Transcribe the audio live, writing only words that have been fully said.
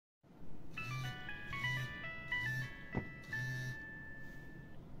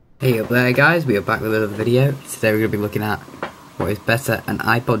Hey up there guys, we are back with another video. Today we're going to be looking at what is better, an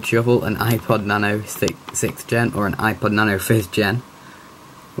iPod Shuffle, an iPod Nano 6th gen or an iPod Nano 5th gen,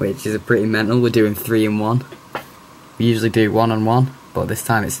 which is a pretty mental. We're doing 3 in 1. We usually do 1 on 1, but this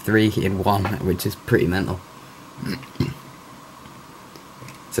time it's 3 in 1, which is pretty mental.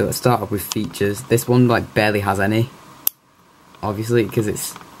 So let's start off with features. This one like barely has any, obviously, because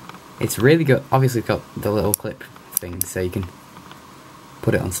it's really good. Obviously it's got the little clip thing so you can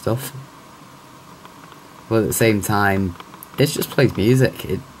put it on stuff, but at the same time it just plays music.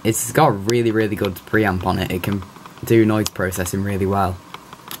 It's got a really good preamp on it. It can do noise processing really well,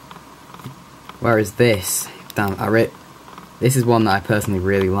 whereas this, this is one that I personally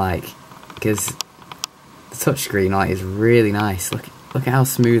really like because the touchscreen light is really nice. Look at how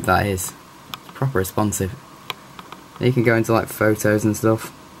smooth that is. It's proper responsive. You can go into like photos and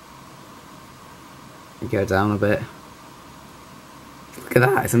stuff. You go down a bit. Look at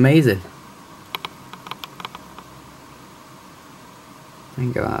that, it's amazing. I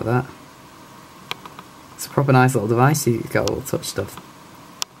can go out of that. It's a proper nice little device. You've got all the touch stuff.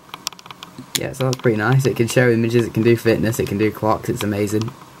 Yeah, so that's pretty nice. It can show images, it can do fitness, it can do clocks, it's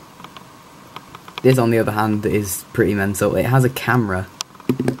amazing. This, on the other hand, is pretty mental. It has a camera.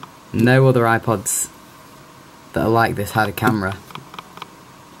 No other iPods that are like this had a camera,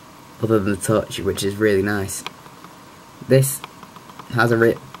 other than the touch, which is really nice. This has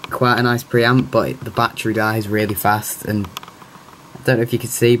quite a nice preamp, but the battery dies really fast, and I don't know if you can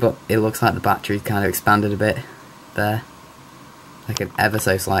see, but it looks like the battery's kind of expanded a bit there, like an ever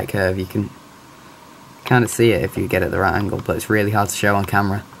so slight curve. You can kind of see it if you get it at the right angle, but it's really hard to show on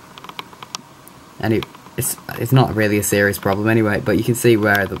camera. And it's not really a serious problem anyway, but you can see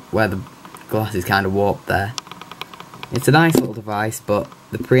where the glass is kind of warped there. It's a nice little device, but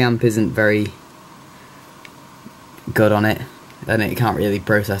the preamp isn't very good on it, and it can't really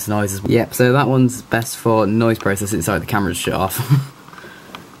process noises. Yep, so that one's best for noise processing. Sorry, the camera's shut off.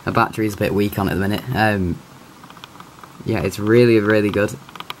 The battery's a bit weak on it at the minute. Yeah, it's really good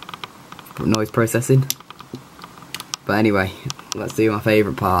for noise processing. But anyway, let's do my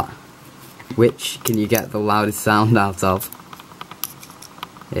favourite part. Which can you get the loudest sound out of?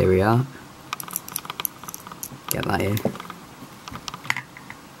 Here we are. Get that in.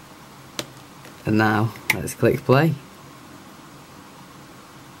 And now, let's click play.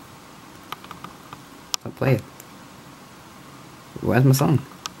 I'll play it. Where's my song?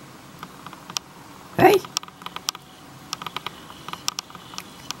 Hey!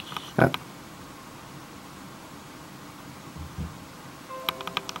 Oh.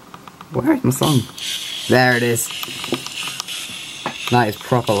 Where's my song? There it is. That is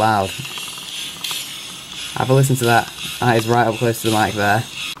proper loud. Have a listen to that. That is right up close to the mic there.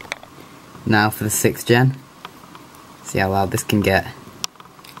 Now for the 6th gen. See how loud this can get.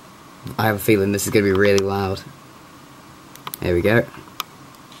 I have a feeling this is going to be really loud. Here we go.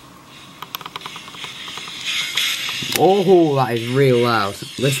 Oh, that is real loud.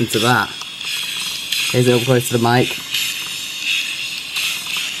 Listen to that. Here's it up close to the mic.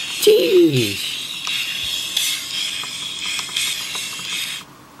 Jeez.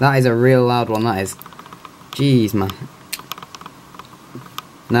 That is a real loud one, that is. Jeez, man.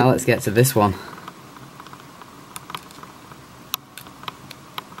 Now let's get to this one.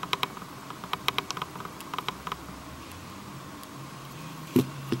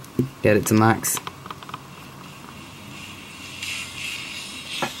 Get it to max.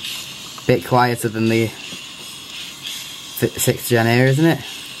 Bit quieter than the 6th gen here, isn't it?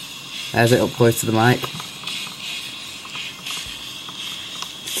 There's it up close to the mic.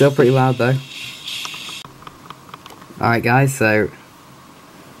 Still pretty loud though. Alright guys, so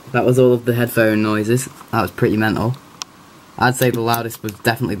that was all of the headphone noises. That was pretty mental. I'd say the loudest was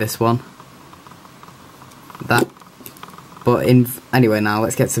definitely this one. But anyway, now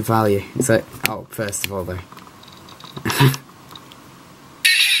let's get some value. So, first of all though.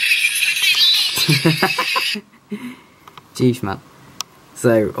 Jeez, man.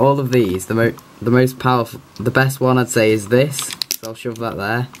 So all of these, the most powerful, the best one I'd say is this. So I'll shove that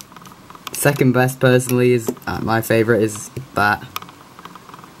there. Second best personally is my favourite is that,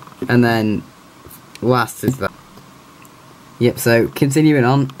 and then last is that. Yep. So continuing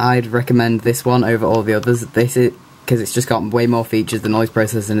on, I'd recommend this one over all the others. This is because it's just got way more features. The noise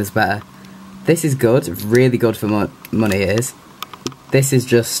processing is better. This is good, really good for money. It is. This is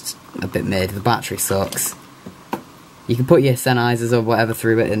just a bit mid. The battery sucks. You can put your Sennheisers or whatever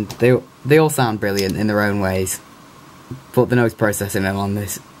through it, and they all sound brilliant in their own ways. But the noise processing on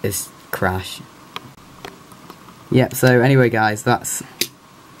this is crash. Yep. So anyway, guys, that's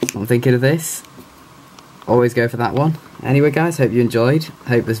what I'm thinking of this. always go for that one. Anyway guys, hope you enjoyed.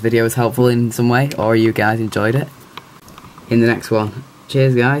 Hope this video was helpful in some way, or you guys enjoyed it. In the next one.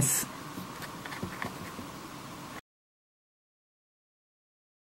 Cheers guys.